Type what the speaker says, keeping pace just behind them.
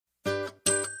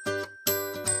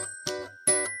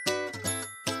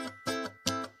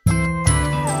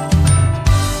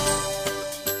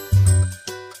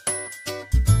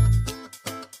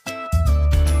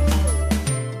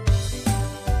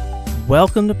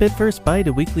Welcome to Bit First Byte,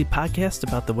 a weekly podcast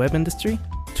about the web industry,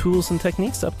 tools and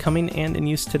techniques upcoming and in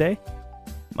use today.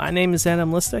 My name is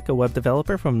Adam Listek, a web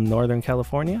developer from Northern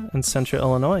California and Central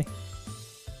Illinois.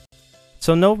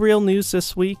 So no real news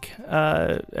this week,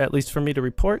 at least for me to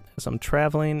report, as I'm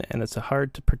traveling and it's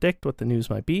hard to predict what the news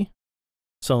might be.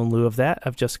 So in lieu of that,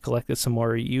 I've just collected some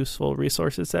more useful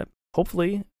resources that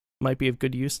hopefully might be of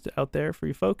good use out there for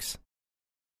you folks.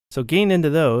 So getting into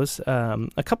those,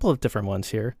 a couple of different ones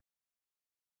here.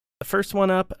 The first one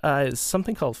up is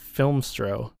something called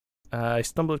Filmstro. I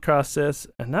stumbled across this,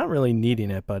 and not really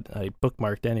needing it, but I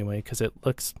bookmarked anyway because it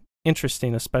looks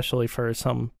interesting, especially for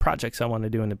some projects I want to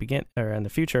do in the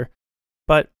future.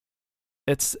 But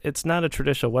it's not a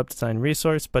traditional web design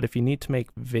resource, but if you need to make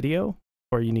video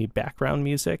or you need background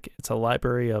music, it's a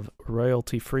library of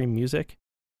royalty-free music.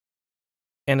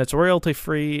 And it's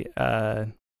royalty-free,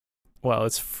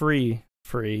 it's free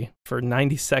for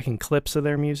 90-second clips of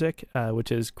their music,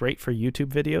 which is great for YouTube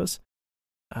videos,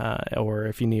 or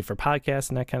if you need for podcasts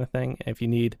and that kind of thing. If you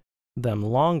need them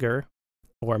longer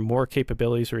or more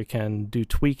capabilities where you can do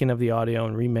tweaking of the audio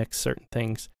and remix certain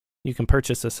things, you can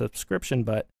purchase a subscription.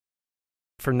 But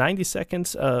for 90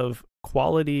 seconds of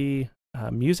quality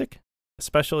music,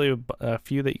 especially a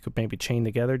few that you could maybe chain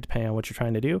together depending on what you're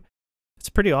trying to do, it's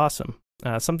pretty awesome.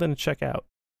 Something to check out.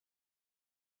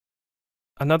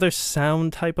 Another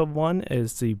sound type of one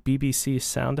is the BBC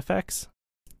sound effects.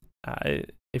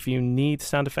 If you need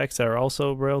sound effects that are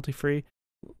also royalty-free,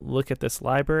 look at this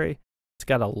library. It's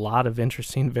got a lot of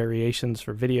interesting variations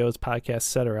for videos, podcasts,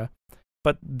 etc.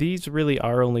 But these really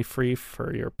are only free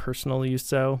for your personal use,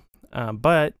 though.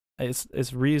 But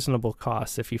it's reasonable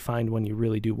cost if you find one you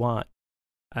really do want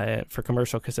for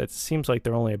commercial, because it seems like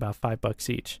they're only about $5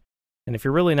 each. And if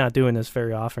you're really not doing this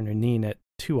very often or needing it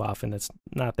too often, it's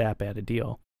not that bad a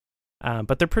deal.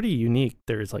 But they're pretty unique.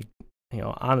 There's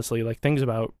honestly, things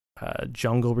about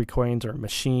jungle recordings or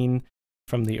machine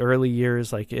from the early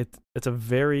years. It's a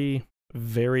very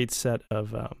varied set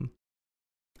of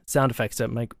sound effects that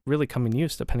might really come in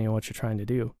use depending on what you're trying to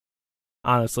do.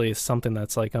 Honestly, it's something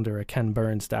that's under a Ken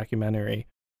Burns documentary.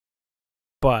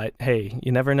 But hey,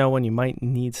 you never know when you might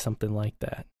need something like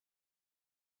that.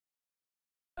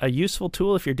 A useful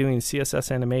tool if you're doing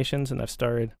CSS animations, and I've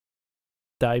started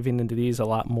diving into these a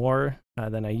lot more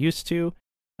than I used to,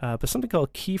 but something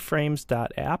called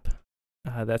keyframes.app.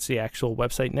 That's the actual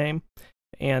website name,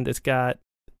 and it's got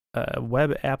a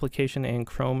web application and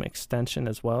Chrome extension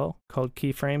as well called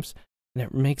Keyframes, and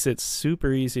it makes it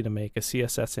super easy to make a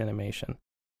CSS animation.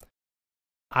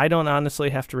 I don't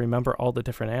honestly have to remember all the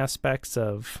different aspects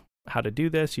of how to do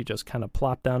this. You just kind of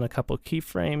plop down a couple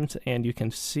keyframes and you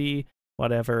can see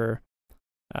whatever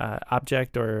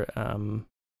object or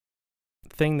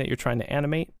thing that you're trying to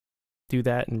animate. Do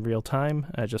that in real time.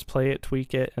 Just play it,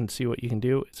 tweak it, and see what you can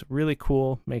do. It's really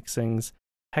cool. Makes things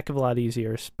a heck of a lot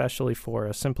easier, especially for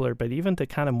a simpler, but even to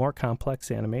kind of more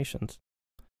complex animations.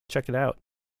 Check it out.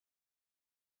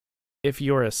 If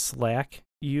you're a Slack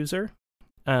user,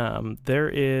 they've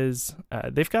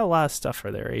got a lot of stuff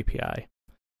for their API.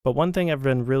 But one thing I've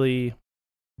been really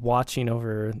watching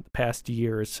over the past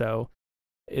year or so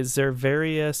is there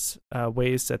various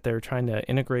ways that they're trying to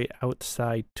integrate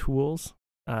outside tools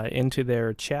into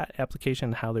their chat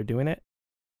application, how they're doing it.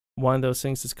 One of those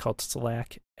things is called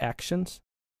Slack Actions.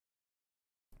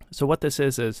 So what this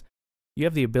is you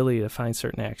have the ability to find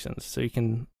certain actions. So you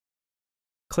can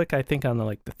click, I think, on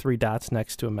the three dots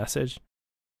next to a message,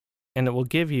 and it will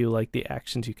give you the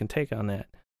actions you can take on that.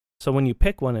 So when you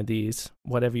pick one of these,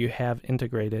 whatever you have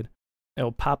integrated, it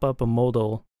will pop up a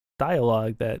modal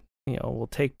dialog that will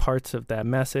take parts of that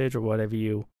message or whatever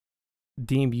you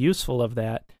deem useful of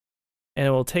that, and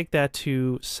it will take that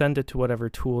to send it to whatever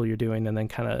tool you're doing, and then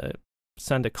kind of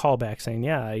send a callback saying,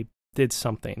 yeah, I did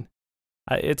something.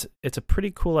 It's a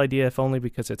pretty cool idea, if only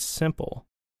because it's simple.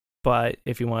 But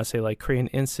if you want to say create an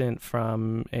instant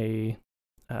from a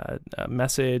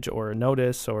message or a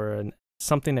notice or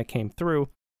something that came through,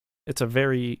 it's a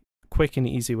very quick and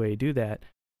easy way to do that,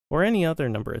 or any other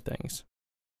number of things.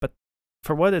 But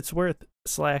for what it's worth,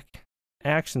 Slack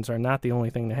Actions are not the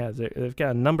only thing that has it. They've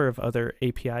got a number of other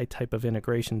API type of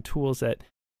integration tools that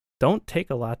don't take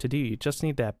a lot to do. You just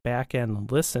need that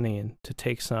back-end listening to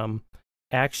take some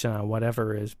action on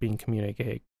whatever is being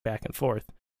communicated back and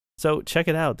forth. So check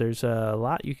it out. There's a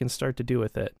lot you can start to do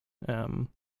with it. There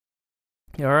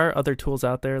are other tools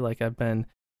out there, I've been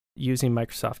using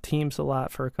Microsoft Teams a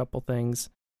lot for a couple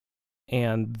things,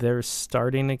 and they're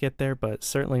starting to get there, but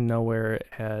certainly nowhere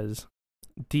as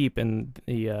deep in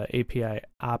the API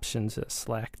options that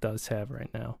Slack does have right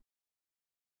now.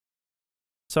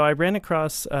 So I ran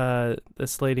across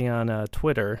this lady on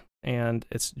Twitter and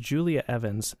it's Julia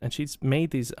Evans, and she's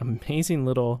made these amazing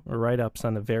little write-ups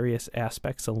on the various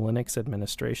aspects of Linux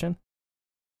administration.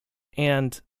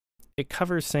 And it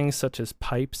covers things such as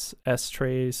pipes,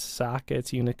 S-trays,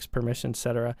 sockets, Unix permissions,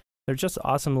 etc. They're just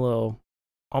awesome little,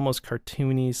 almost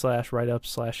cartoony /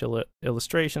 write-ups /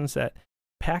 illustrations that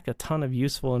pack a ton of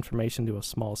useful information to a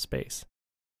small space.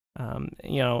 I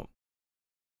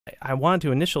wanted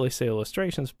to initially say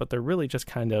illustrations, but they're really just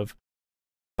kind of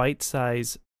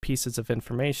bite-sized pieces of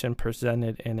information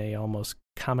presented in a almost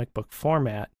comic book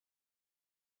format.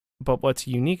 But what's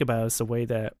unique about it is the way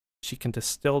that she can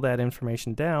distill that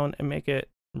information down and make it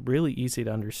really easy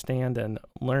to understand and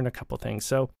learn a couple things.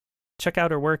 So check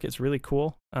out her work. It's really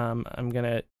cool. I'm going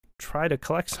to try to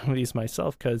collect some of these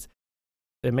myself because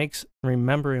it makes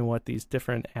remembering what these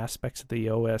different aspects of the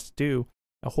OS do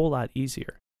a whole lot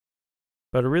easier.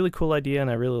 But a really cool idea, and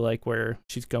I really like where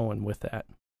she's going with that.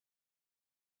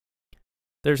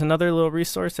 There's another little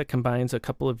resource that combines a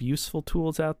couple of useful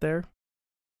tools out there.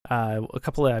 A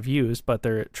couple that I've used, but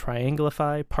they're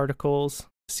Triangulify, Particles,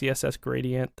 CSS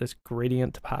Gradient, this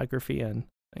gradient topography, and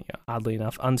oddly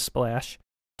enough, Unsplash,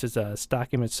 which is a stock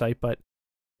image site, but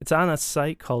it's on a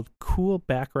site called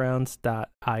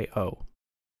coolbackgrounds.io.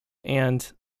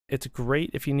 And it's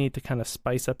great if you need to kind of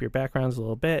spice up your backgrounds a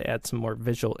little bit, add some more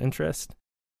visual interest.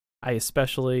 I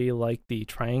especially like the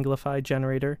Triangulify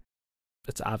generator.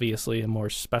 It's obviously a more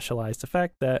specialized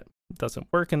effect that doesn't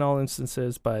work in all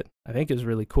instances, but I think is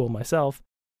really cool myself.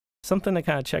 Something to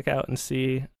kind of check out and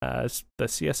see. The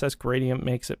CSS gradient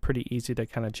makes it pretty easy to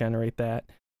kind of generate that.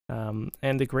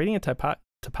 And the gradient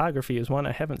topography is one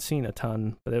I haven't seen a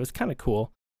ton, but it was kind of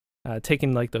cool.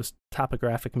 Taking like those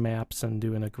topographic maps and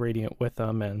doing a gradient with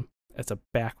them, and it's a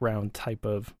background type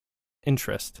of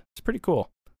interest. It's pretty cool.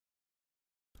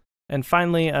 And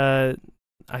finally, I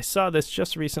saw this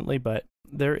just recently, but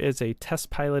there is a test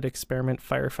pilot experiment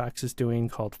Firefox is doing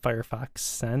called Firefox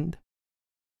Send,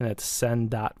 and it's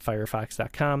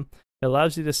send.firefox.com. It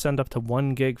allows you to send up to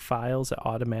 1 gig files that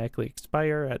automatically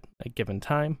expire at a given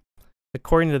time.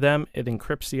 According to them, it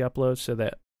encrypts the upload so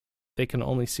that they can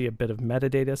only see a bit of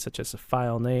metadata, such as a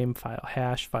file name, file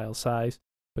hash, file size,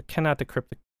 but cannot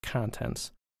decrypt the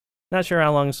contents. Not sure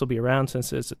how long this will be around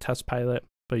since it's a test pilot,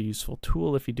 but a useful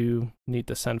tool if you do need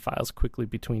to send files quickly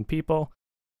between people.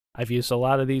 I've used a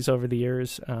lot of these over the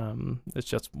years. It's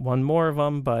just one more of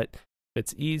them, but if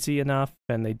it's easy enough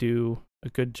and they do a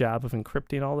good job of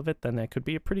encrypting all of it, then that could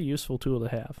be a pretty useful tool to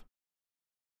have.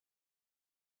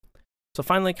 So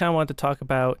finally, I kind of wanted to talk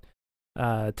about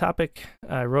a topic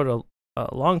I wrote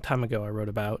a long time ago I wrote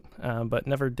about, but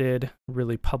never did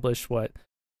really publish what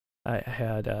I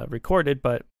had recorded,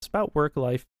 but it's about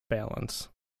work-life balance.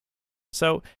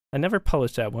 So I never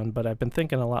published that one, but I've been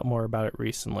thinking a lot more about it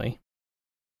recently.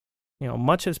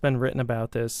 Much has been written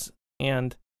about this,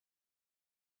 and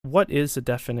what is the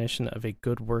definition of a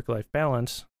good work-life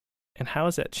balance, and how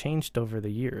has that changed over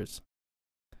the years?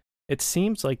 It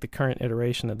seems like the current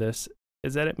iteration of this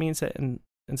is that it means that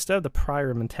instead of the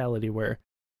prior mentality where,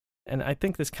 and I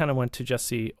think this kind of went to just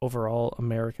the overall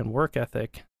American work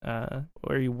ethic,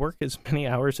 where you work as many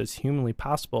hours as humanly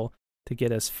possible to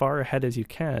get as far ahead as you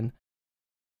can,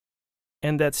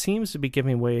 and that seems to be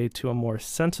giving way to a more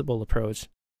sensible approach,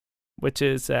 which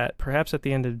is that perhaps at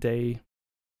the end of the day,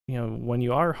 when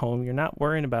you are home, you're not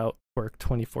worrying about work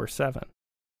 24/7.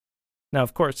 Now,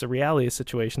 of course, the reality of the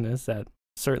situation is that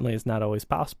certainly is not always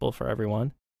possible for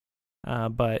everyone,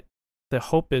 but the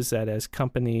hope is that as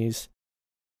companies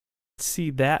see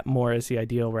that more as the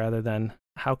ideal rather than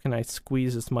how can I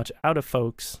squeeze as much out of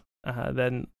folks,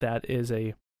 then that is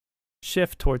a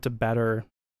shift towards a better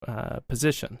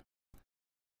position.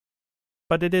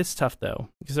 But it is tough, though,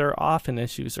 because there are often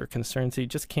issues or concerns that you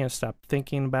just can't stop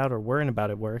thinking about or worrying about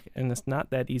at work, and it's not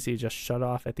that easy to just shut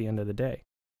off at the end of the day.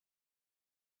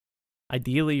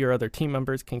 Ideally, your other team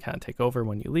members can kind of take over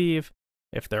when you leave,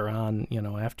 if they're on,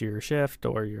 after your shift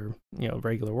or your,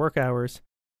 regular work hours,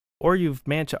 or you've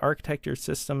managed to architect your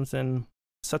systems in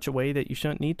such a way that you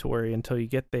shouldn't need to worry until you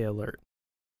get the alert.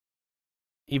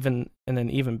 Even in an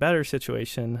even better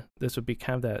situation, this would be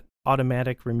kind of that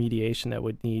automatic remediation that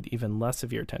would need even less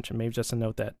of your attention. Maybe just a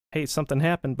note that, hey, something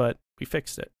happened, but we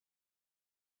fixed it.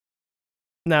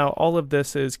 Now, all of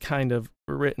this is kind of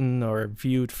written or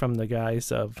viewed from the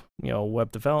guise of,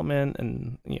 web development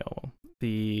and,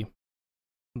 the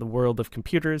world of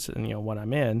computers and, what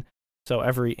I'm in. So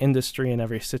every industry and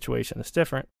every situation is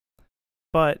different.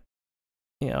 But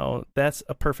that's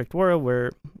a perfect world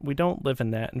where we don't live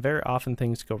in that, and very often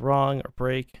things go wrong or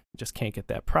break. You just can't get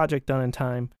that project done in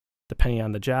time. Depending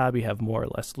on the job, you have more or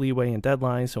less leeway and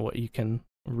deadlines on what you can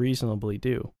reasonably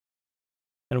do.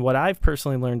 And what I've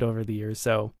personally learned over the years,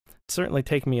 so it's certainly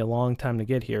taken me a long time to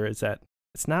get here, is that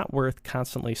it's not worth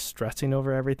constantly stressing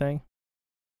over everything.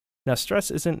 Now,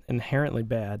 stress isn't inherently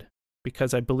bad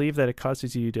because I believe that it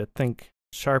causes you to think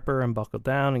sharper and buckle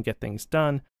down and get things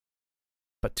done,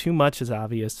 but too much is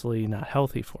obviously not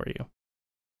healthy for you.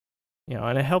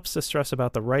 And it helps to stress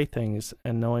about the right things,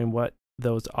 and knowing what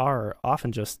those are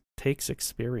often just takes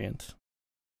experience.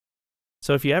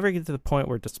 So if you ever get to the point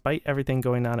where despite everything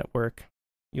going on at work,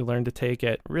 you learn to take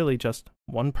it really just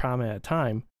one problem at a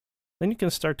time, then you can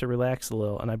start to relax a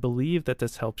little, and I believe that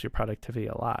this helps your productivity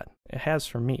a lot. It has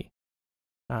for me.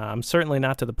 I'm certainly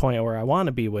not to the point where I want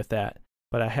to be with that,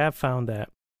 but I have found that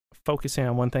focusing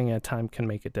on one thing at a time can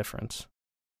make a difference.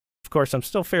 Of course, I'm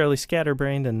still fairly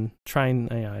scatterbrained and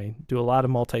I do a lot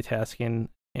of multitasking,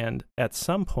 and at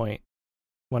some point,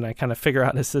 when I kind of figure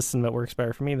out a system that works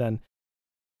better for me, then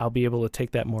I'll be able to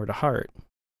take that more to heart.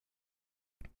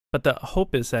 But the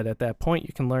hope is that at that point,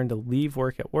 you can learn to leave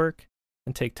work at work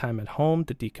and take time at home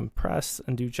to decompress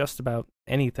and do just about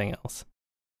anything else.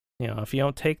 If you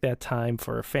don't take that time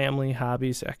for family,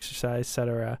 hobbies, exercise,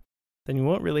 etc., then you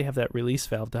won't really have that release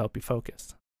valve to help you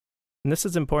focus. And this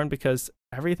is important because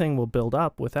everything will build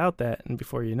up without that, and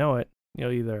before you know it,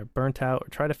 you'll either burnt out or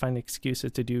try to find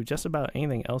excuses to do just about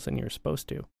anything else than you're supposed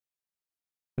to.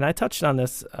 And I touched on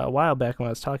this a while back when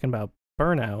I was talking about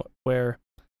burnout, where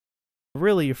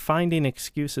really you're finding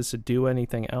excuses to do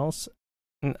anything else.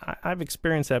 And I've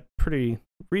experienced that pretty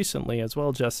recently as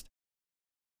well. Just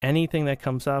anything that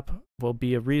comes up will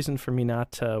be a reason for me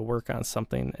not to work on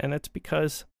something. And it's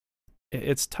because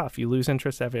it's tough. You lose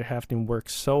interest after having to work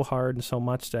so hard and so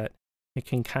much that it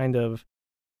can kind of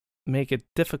make it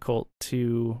difficult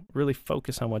to really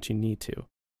focus on what you need to.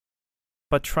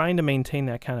 But trying to maintain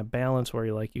that kind of balance where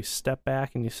you step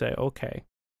back and you say, okay,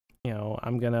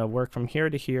 I'm going to work from here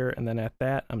to here, and then at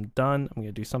that, I'm done. I'm going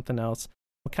to do something else.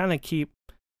 We'll kind of keep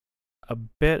a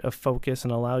bit of focus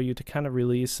and allow you to kind of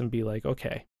release and be like,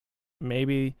 okay,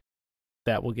 maybe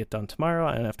that will get done tomorrow.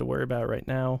 I don't have to worry about it right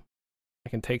now. I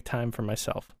can take time for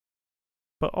myself.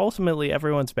 But ultimately,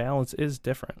 everyone's balance is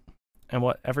different, and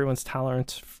everyone's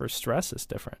tolerance for stress is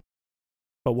different.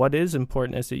 But what is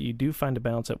important is that you do find a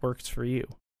balance that works for you,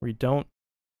 where you don't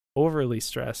overly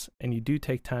stress and you do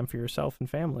take time for yourself and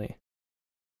family.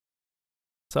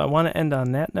 So I want to end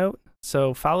on that note.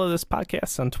 So follow this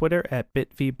podcast on Twitter at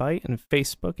BitVBite and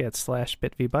Facebook at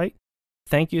 /BitVBite.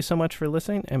 Thank you so much for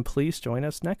listening, and please join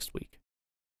us next week.